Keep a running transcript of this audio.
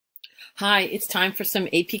Hi, it's time for some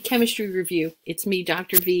AP Chemistry review. It's me,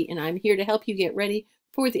 Dr. V, and I'm here to help you get ready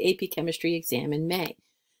for the AP Chemistry exam in May.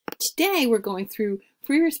 Today, we're going through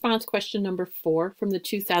free response question number 4 from the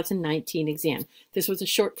 2019 exam. This was a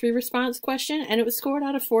short free response question, and it was scored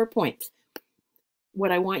out of 4 points.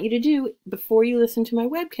 What I want you to do before you listen to my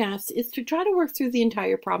webcast is to try to work through the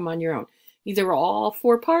entire problem on your own, either all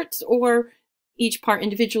 4 parts or each part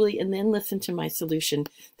individually, and then listen to my solution.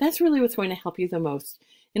 That's really what's going to help you the most.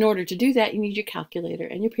 In order to do that, you need your calculator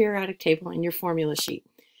and your periodic table and your formula sheet.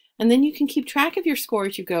 And then you can keep track of your score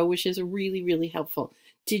as you go, which is really, really helpful.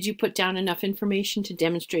 Did you put down enough information to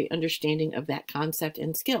demonstrate understanding of that concept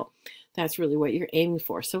and skill? That's really what you're aiming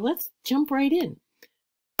for. So let's jump right in.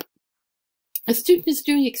 A student is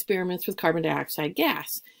doing experiments with carbon dioxide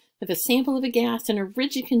gas. With a sample of a gas in a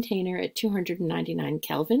rigid container at 299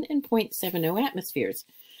 Kelvin and 0.70 atmospheres.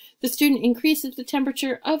 The student increases the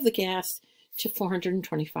temperature of the gas to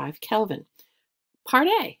 425 Kelvin. Part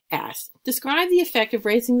A asks, describe the effect of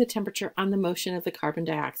raising the temperature on the motion of the carbon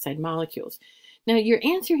dioxide molecules. Now, your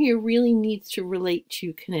answer here really needs to relate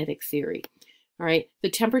to kinetic theory. All right, the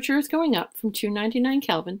temperature is going up from 299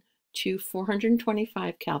 Kelvin to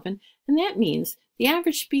 425 Kelvin, and that means the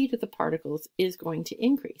average speed of the particles is going to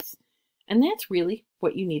increase. And that's really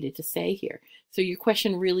what you needed to say here. So your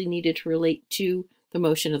question really needed to relate to the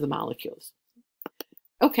motion of the molecules.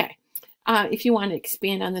 Okay, if you want to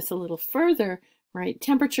expand on this a little further, right,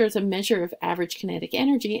 temperature is a measure of average kinetic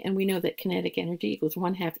energy, and we know that kinetic energy equals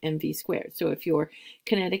 1/2 mv squared. So if your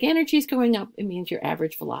kinetic energy is going up, it means your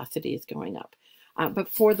average velocity is going up. But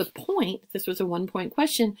for the point, this was a 1-point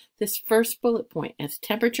question, this first bullet point, as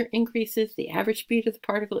temperature increases, the average speed of the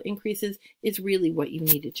particle increases, is really what you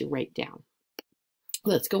needed to write down.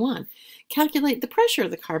 Let's go on. Calculate the pressure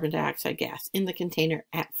of the carbon dioxide gas in the container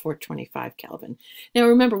at 425 Kelvin. Now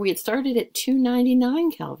remember, we had started at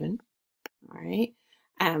 299 Kelvin, all right?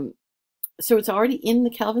 So it's already in the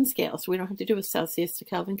Kelvin scale, so we don't have to do a Celsius to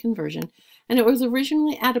Kelvin conversion. And it was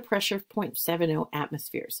originally at a pressure of 0.70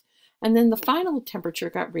 atmospheres. And then the final temperature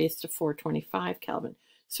got raised to 425 Kelvin.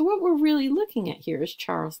 So what we're really looking at here is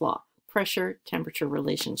Charles' law, pressure-temperature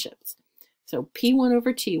relationships. So P1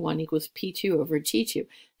 over T1 equals P2 over T2.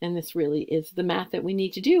 And this really is the math that we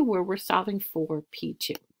need to do where we're solving for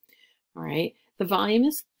P2. All right, the volume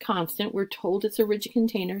is constant. We're told it's a rigid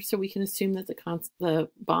container, so we can assume that the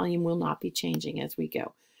volume will not be changing as we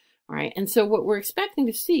go. All right, and so what we're expecting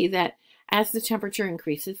to see that as the temperature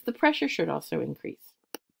increases, the pressure should also increase.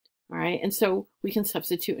 All right, and so we can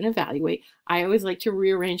substitute and evaluate. I always like to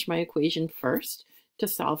rearrange my equation first to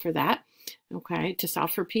solve for that, okay, to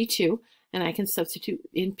solve for P2, and I can substitute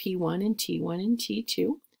in P1 and T1 and T2,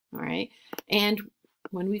 all right, and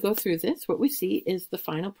when we go through this, what we see is the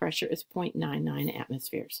final pressure is 0.99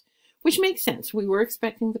 atmospheres, which makes sense. We were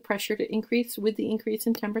expecting the pressure to increase with the increase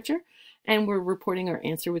in temperature, and we're reporting our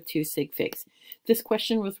answer with 2 sig figs. This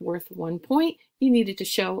question was worth 1 point. You needed to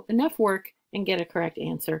show enough work and get a correct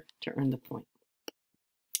answer to earn the point.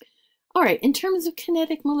 All right, in terms of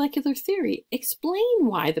kinetic molecular theory, explain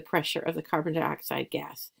why the pressure of the carbon dioxide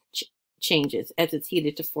gas changes as it's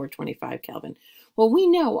heated to 425 Kelvin. Well, we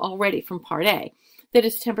know already from part A that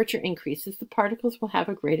as temperature increases, the particles will have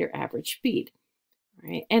a greater average speed.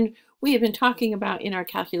 Right? And we have been talking about in our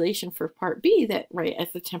calculation for part B that, right,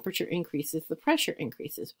 as the temperature increases, the pressure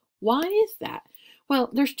increases. Why is that? Well,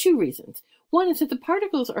 there's 2 reasons. One is that the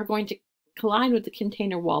particles are going to collide with the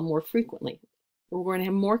container wall more frequently. We're going to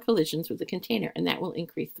have more collisions with the container, and that will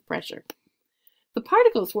increase the pressure. The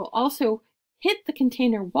particles will also hit the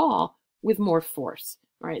container wall with more force.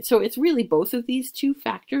 All right, so it's really both of these 2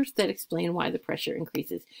 factors that explain why the pressure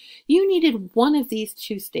increases. You needed one of these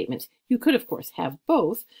 2 statements. You could, of course, have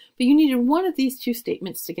both, but you needed one of these 2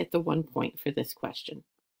 statements to get the 1 point for this question.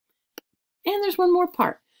 And there's one more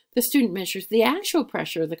part. The student measures the actual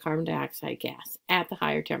pressure of the carbon dioxide gas at the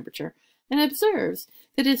higher temperature and observes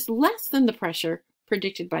that it's less than the pressure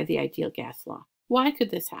predicted by the ideal gas law. Why could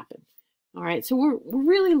this happen? All right, so we're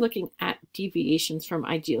really looking at deviations from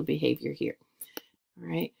ideal behavior here. All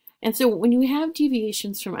right, and so when you have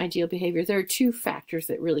deviations from ideal behavior, there are 2 factors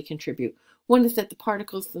that really contribute. One is that the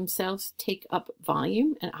particles themselves take up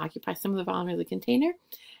volume and occupy some of the volume of the container,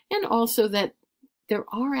 and also that there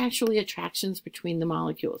are actually attractions between the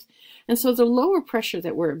molecules. And so the lower pressure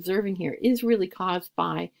that we're observing here is really caused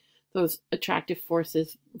by those attractive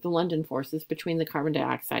forces, the London forces between the carbon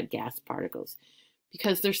dioxide gas particles.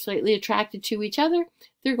 Because they're slightly attracted to each other,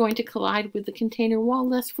 they're going to collide with the container wall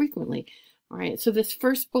less frequently. All right, so this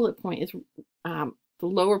first bullet point is the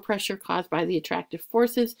lower pressure caused by the attractive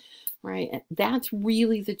forces, right? And that's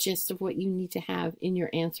really the gist of what you need to have in your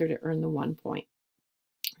answer to earn the 1 point.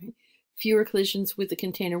 Right? fewer collisions with the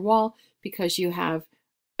container wall because you have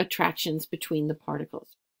attractions between the particles.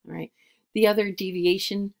 All right. The other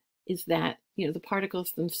deviation is that, the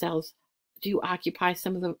particles themselves do occupy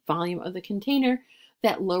some of the volume of the container.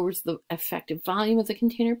 That lowers the effective volume of the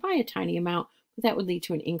container by a tiny amount, but that would lead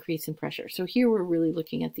to an increase in pressure. So here we're really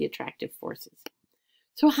looking at the attractive forces.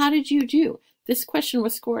 So how did you do? This question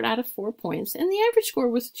was scored out of 4 points, and the average score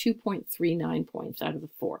was 2.39 points out of the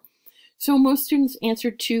 4. So most students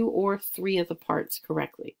answered 2 or 3 of the parts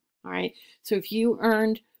correctly. All right. So if you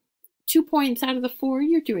earned 2 points out of the 4,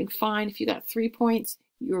 you're doing fine. If you got 3 points,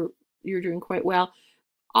 you're doing quite well.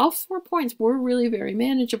 All 4 points were really very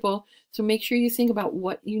manageable. So make sure you think about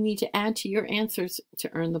what you need to add to your answers to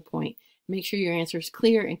earn the point. Make sure your answer is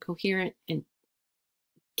clear and coherent and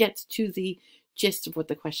gets to the gist of what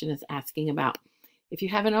the question is asking about. If you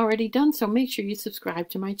haven't already done so, make sure you subscribe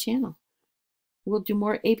to my channel. We'll do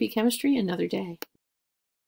more AP Chemistry another day.